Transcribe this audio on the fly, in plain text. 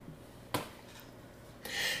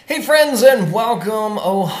Hey friends, and welcome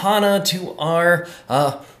Ohana to our,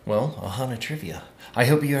 Ohana Trivia. I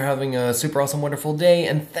hope you're having a super awesome, wonderful day,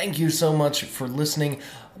 and thank you so much for listening.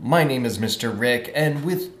 My name is Mr. Rick, and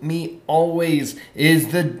with me always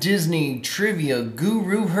is the Disney Trivia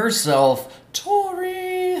Guru herself,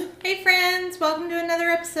 Tori. Hey friends, welcome to another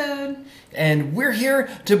episode. And we're here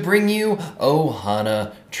to bring you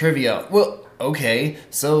Ohana Trivia. Well, okay,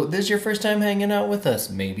 so this is your first time hanging out with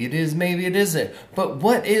us. Maybe it is, maybe it isn't. But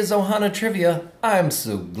what is Ohana Trivia? I'm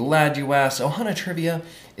so glad you asked. Ohana Trivia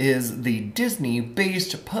is the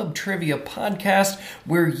Disney-based pub trivia podcast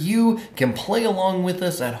where you can play along with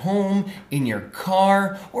us at home, in your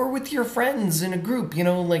car, or with your friends in a group,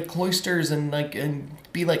 like Cloisters, and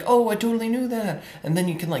be like, oh, I totally knew that. And then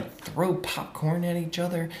you can throw popcorn at each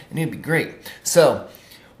other, and it'd be great. So,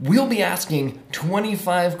 we'll be asking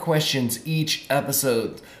 25 questions each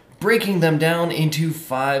episode, breaking them down into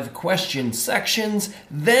 5 question sections,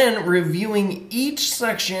 then reviewing each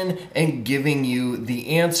section and giving you the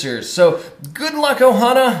answers. So, good luck,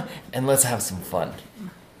 Ohana, and let's have some fun.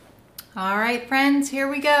 All right, friends, here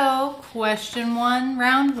we go. Question 1,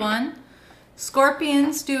 round 1.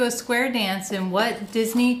 Scorpions do a square dance in what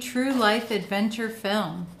Disney true life adventure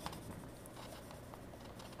film?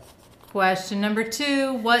 Question number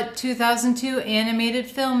 2. What 2002 animated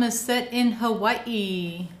film is set in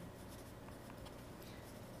Hawaii?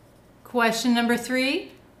 Question number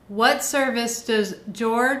 3. What service does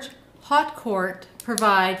George Hotcourt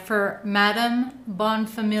provide for Madame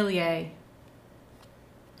Bonfamilier?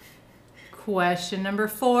 Question number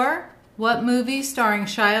 4. What movie starring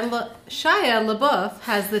Shia LaBeouf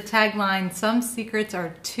has the tagline, "Some secrets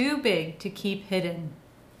are too big to keep hidden"?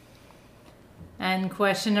 And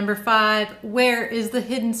question number 5, where is the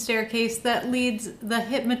hidden staircase that leads the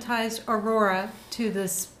hypnotized Aurora to the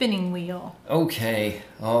spinning wheel? Okay.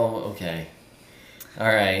 Okay. All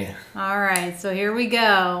right. All right, so here we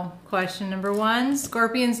go. Question number 1,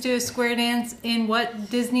 Scorpions do a square dance in what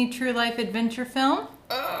Disney true life adventure film?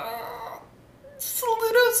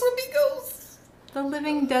 Saludos, amigos. The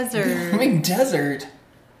Living Desert. The Living Desert?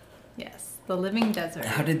 Yes, The Living Desert.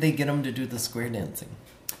 How did they get them to do the square dancing?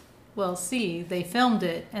 Well, see, they filmed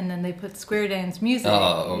it, and then they put square dance music.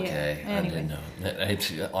 Oh, okay. Yeah, anyway. I didn't know.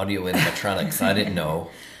 It's audio animatronics. I didn't know.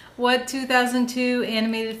 What 2002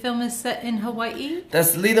 animated film is set in Hawaii?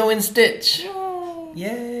 That's Lilo and Stitch. Yay!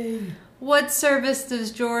 Yay! What service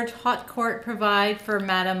does George Hotcourt provide for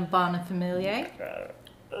Madame Bonfamilier?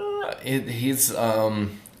 He's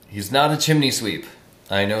not a chimney sweep.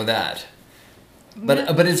 I know that.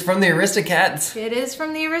 But it's from the Aristocats. It is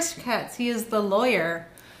from the Aristocats. He is the lawyer.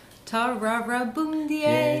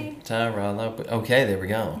 Ta-ra-ra-boom-de-ay. Okay, there we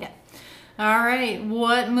go. Yeah. All right.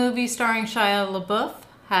 What movie starring Shia LaBeouf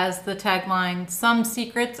has the tagline, "Some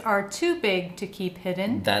secrets are too big to keep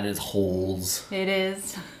hidden"? That is Holes. It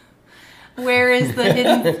is. Where is the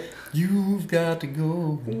hidden... You've got to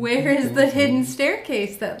go. Where is the hidden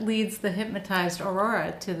staircase that leads the hypnotized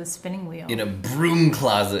Aurora to the spinning wheel? In a broom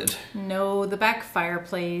closet. No, the back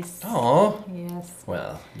fireplace. Oh. Yes.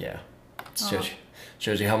 Well, yeah.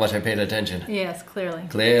 Shows you how much I paid attention. Yes, clearly.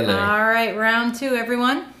 Clearly. All right, round 2,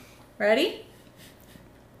 everyone. Ready?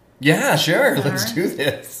 Yeah, sure. Let's do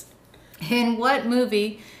this. In what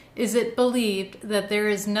movie is it believed that there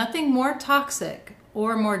is nothing more toxic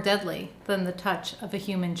or more deadly than the touch of a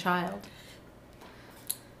human child?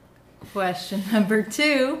 Question number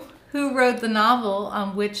 2. Who wrote the novel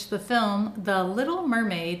on which the film The Little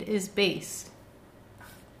Mermaid is based?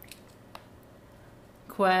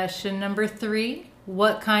 Question number 3.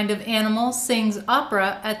 What kind of animal sings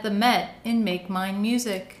opera at the Met in Make Mine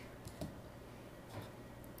Music?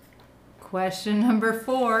 Question number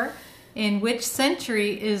 4. In which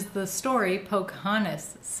century is the story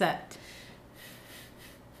Pocahontas set?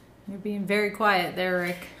 You're being very quiet there,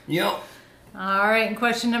 Rick. Yep. All right, and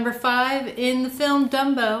question number 5. In the film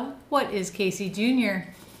Dumbo, what is Casey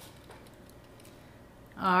Jr.?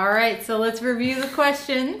 All right, so let's review the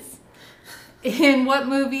questions. In what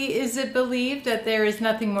movie is it believed that there is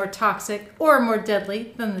nothing more toxic or more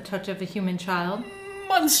deadly than the touch of a human child?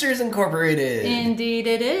 Monsters Incorporated. Indeed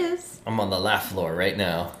it is. I'm on the laugh floor right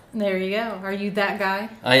now. There you go. Are you that guy?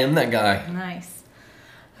 I am that guy. Nice.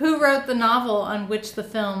 Who wrote the novel on which the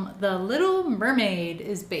film The Little Mermaid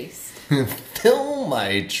is based? Fill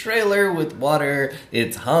my trailer with water.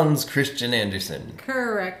 It's Hans Christian Andersen.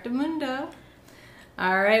 Correctamundo.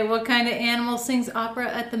 All right, what kind of animal sings opera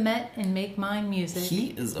at the Met and Make Mine Music?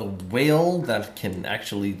 He is a whale that can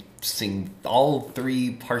actually sing all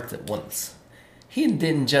 3 parts at once. He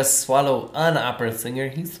didn't just swallow an opera singer,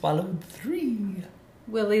 he swallowed 3.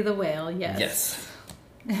 Willie the Whale, yes. Yes.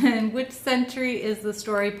 And which century is the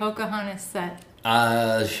story Pocahontas set?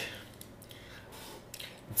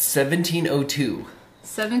 1702.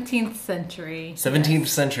 17th century. 17th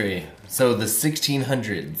century. So the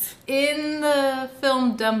 1600s. In the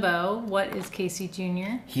film Dumbo, what is Casey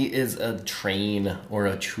Jr.? He is a train or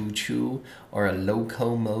a choo-choo or a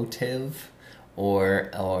locomotive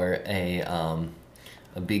or a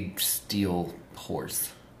big steel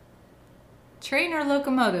horse. Train or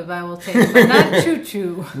locomotive, I will take, but not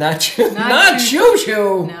choo-choo. Not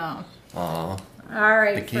choo-choo. No. Aw. All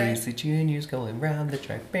right, The Casey Jr.'s going round the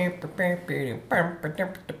track. Like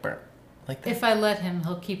that. If I let him,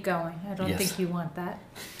 he'll keep going. I don't Yes. think you want that.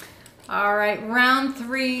 All right, round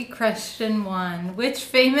 3, question 1. Which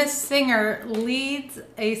famous singer leads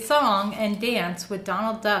a song and dance with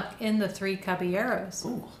Donald Duck in The Three Caballeros?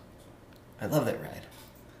 Ooh, I love that ride.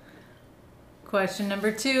 Question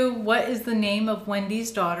number 2. What is the name of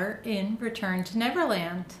Wendy's daughter in Return to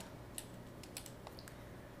Neverland?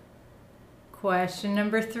 Question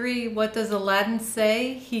number 3. What does Aladdin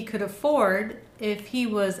say he could afford if he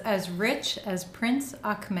was as rich as Prince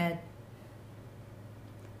Ahmed?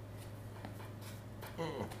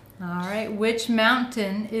 All right. Which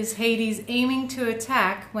mountain is Hades aiming to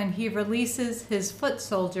attack when he releases his foot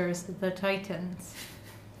soldiers, the Titans?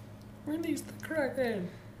 Release the Kraken.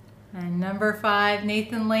 And number 5.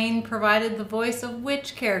 Nathan Lane provided the voice of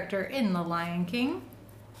which character in The Lion King?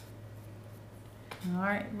 All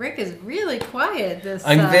right. Rick is really quiet this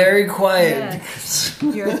I'm very quiet. Yes.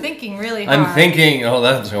 You're thinking really hard. I'm thinking,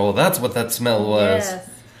 that's what that smell was. Yes.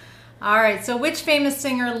 All right. So which famous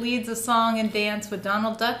singer leads a song and dance with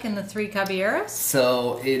Donald Duck in The Three Caballeros?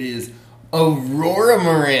 So it is Aurora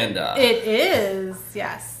Miranda. It is,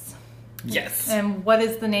 yes. Yes. And what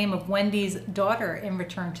is the name of Wendy's daughter in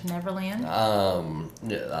Return to Neverland?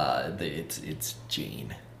 It's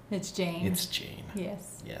Jane. It's Jane. It's Jane.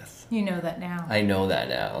 Yes. Yes. You know that now. I know that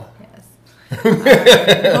now. Yes. All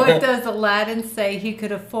right. What does Aladdin say he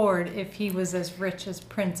could afford if he was as rich as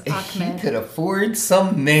Prince Ahmed? He could afford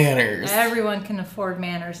some manners. Everyone can afford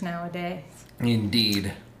manners nowadays.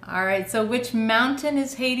 Indeed. All right. So which mountain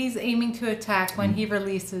is Hades aiming to attack when he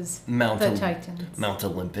releases the Titans? Mount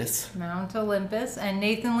Olympus. Mount Olympus. And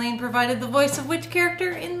Nathan Lane provided the voice of which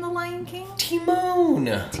character in The Lion King? Timon.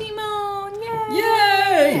 Timon. Yay!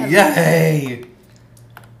 Yay! Yay!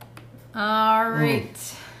 All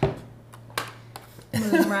right.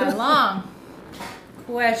 Moving right along.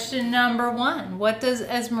 Question number 1. What does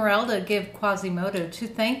Esmeralda give Quasimodo to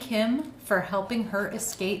thank him for helping her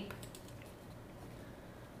escape?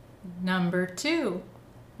 Number 2.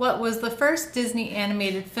 What was the first Disney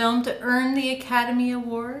animated film to earn the Academy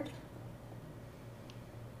Award?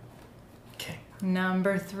 Okay.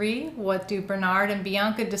 Number 3. What do Bernard and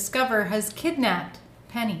Bianca discover has kidnapped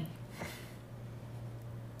Penny?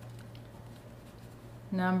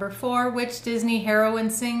 Number 4. Which Disney heroine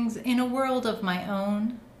sings In a World of My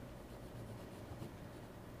Own?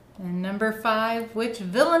 And number 5. Which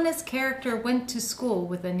villainous character went to school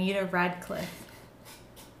with Anita Radcliffe?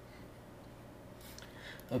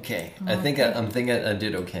 Okay. I think I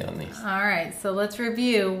did okay on these. All right, so let's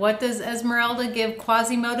review. What does Esmeralda give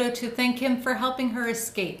Quasimodo to thank him for helping her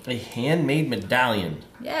escape? A handmade medallion.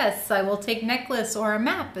 Yes, I will take necklace or a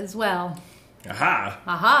map as well. Aha!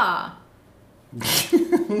 Aha!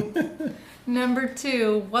 Number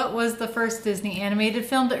 2, what was the first Disney animated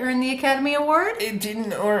film to earn the Academy Award? It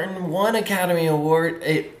didn't earn one Academy Award.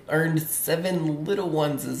 It earned 7 little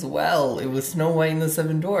ones as well. It was Snow White and the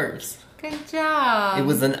Seven Dwarfs. Good job. It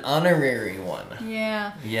was an honorary one.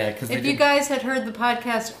 Yeah. Yeah, because if you guys had heard the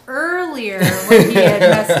podcast earlier when he had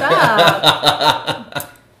messed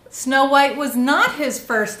up, Snow White was not his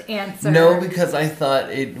first answer. No, because I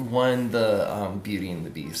thought it won the Beauty and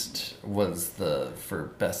the Beast was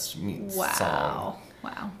for best song.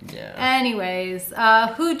 Wow. Yeah. Anyways,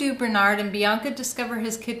 who do Bernard and Bianca discover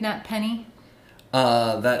has kidnapped Penny?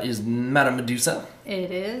 That is Madame Medusa.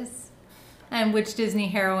 It is. And which Disney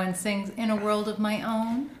heroine sings In a World of My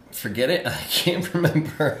Own? Forget it. I can't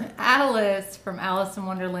remember. Alice from Alice in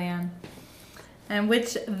Wonderland. And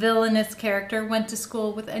which villainous character went to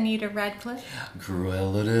school with Anita Radcliffe?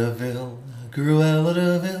 Cruella de Vil. Cruella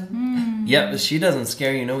de Vil. Yep, she doesn't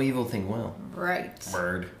scare you. No evil thing will. Right.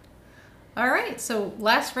 Bird. All right, so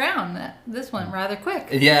last round. This went rather quick.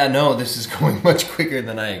 Yeah, no, this is going much quicker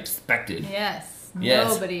than I expected. Yes.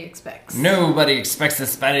 Yes. Nobody expects. Nobody expects the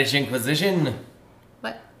Spanish Inquisition.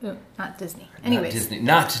 But not Disney. Anyways.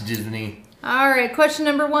 Not Disney. All right, question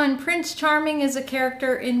number 1. Prince Charming is a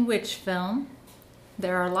character in which film?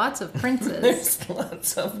 There are lots of princes. There's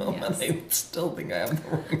lots of them, Yes. and I still think I have the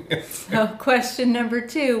wrong answer. So, question number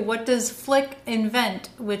 2. What does Flick invent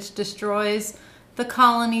which destroys the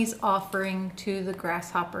colony's offering to the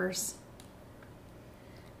grasshoppers?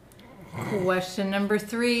 Question number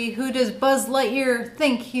 3. Who does Buzz Lightyear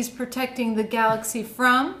think he's protecting the galaxy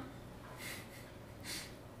from?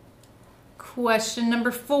 Question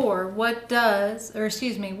number 4. What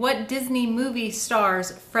Disney movie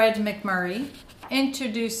stars Fred McMurray,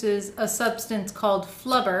 introduces a substance called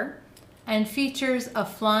flubber, and features a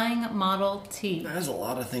flying Model T? There's a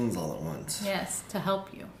lot of things all at once. Yes, to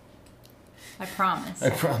help you. I promise. I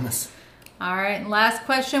promise. All right, and last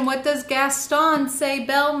question. What does Gaston say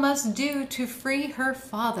Belle must do to free her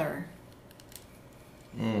father?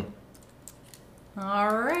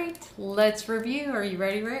 All right, let's review. Are you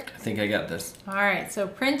ready, Rick? I think I got this. All right, so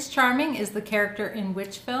Prince Charming is the character in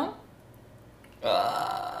which film?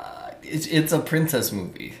 It's a princess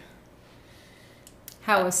movie.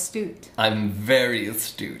 How astute. I'm very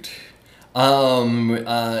astute.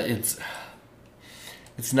 It's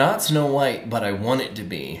not Snow White, but I want it to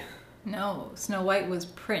be. No, Snow White was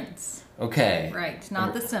Prince. Okay. Right,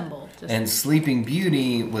 not the symbol. Just, And Sleeping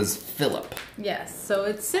Beauty was Philip. yes, so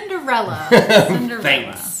it's Cinderella. Cinderella.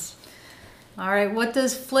 Thanks. All right, what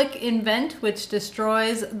does Flick invent which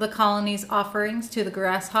destroys the colony's offerings to the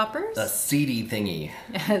grasshoppers? A seedy thingy.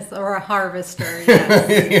 Yes, or a harvester,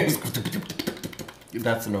 yes.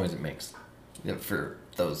 That's the noise it makes. Yeah, for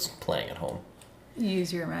those playing at home.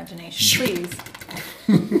 Use your imagination, please.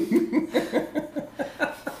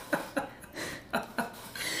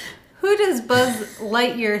 Who does Buzz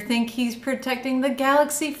Lightyear think he's protecting the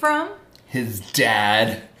galaxy from? His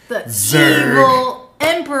dad. The Zurg. evil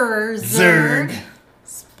Emperor Zurg. Zurg.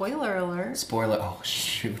 Spoiler alert. Spoiler. Oh,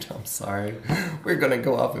 shoot. I'm sorry. We're going to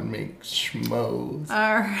go off and make schmoes.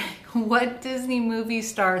 All right. What Disney movie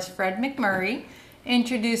stars Fred McMurray,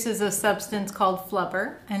 introduces a substance called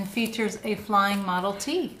flubber, and features a flying Model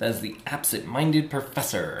T? That's the absent-minded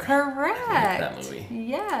professor. Correct. I like that movie.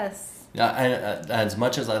 Yes. Yeah, as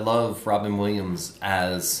much as I love Robin Williams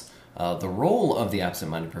as the role of the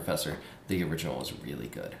absent-minded professor, the original was really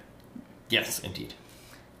good. Yes, indeed.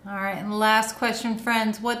 All right, and last question,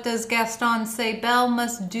 friends. What does Gaston say Belle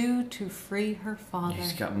must do to free her father?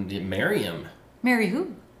 He's got to marry him. Marry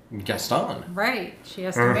who? Gaston. Right, she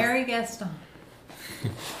has to marry Gaston.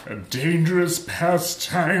 A dangerous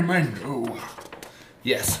pastime, I know.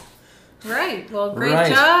 Yes. Right, well, great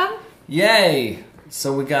Right. job. Yay!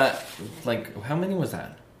 So we got, how many was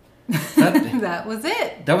that? That, That was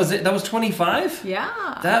it. that was it? That was 25?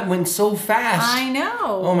 Yeah. That went so fast. I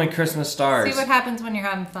know. Oh, my Christmas stars. See what happens when you're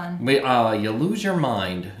having fun. You lose your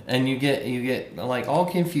mind and you get like all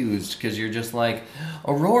confused because you're just like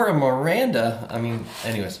Aurora Miranda. I mean,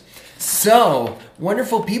 anyways. So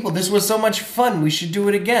wonderful people. This was so much fun. We should do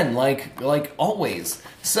it again, like always.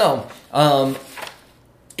 So,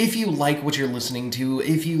 if you like what you're listening to,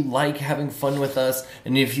 if you like having fun with us,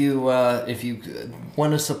 and if you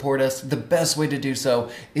want to support us, the best way to do so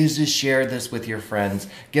is to share this with your friends.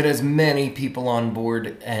 Get as many people on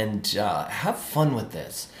board and have fun with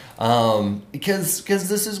this. Because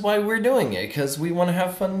this is why we're doing it. Because we want to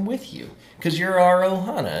have fun with you. Because you're our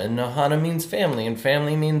Ohana, and Ohana means family, and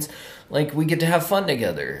family means like we get to have fun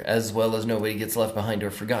together, as well as nobody gets left behind or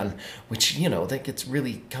forgotten, which, that gets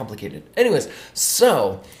really complicated. Anyways,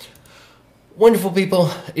 so, wonderful people,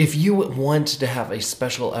 if you want to have a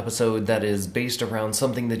special episode that is based around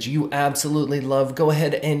something that you absolutely love, go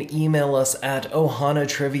ahead and email us at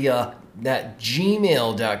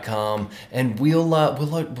ohanatrivia@gmail.com, and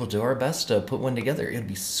we'll do our best to put one together. It'd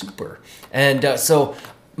be super. And so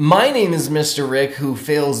my name is Mr. Rick, who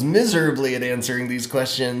fails miserably at answering these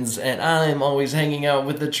questions, and I'm always hanging out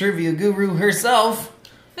with the trivia guru herself.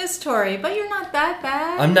 Miss Tori, but you're not that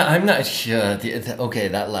bad. I'm not. Okay,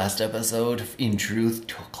 that last episode, in truth,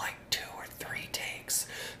 took like 2 or 3 takes.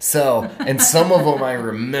 So, and some of them I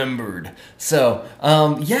remembered. So,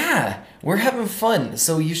 yeah, we're having fun.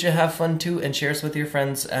 So you should have fun too, and share us with your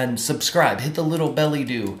friends, and subscribe. Hit the little belly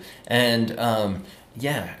do, and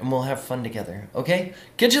yeah, and we'll have fun together. Okay?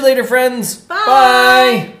 Catch you later, friends. Bye.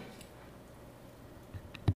 Bye.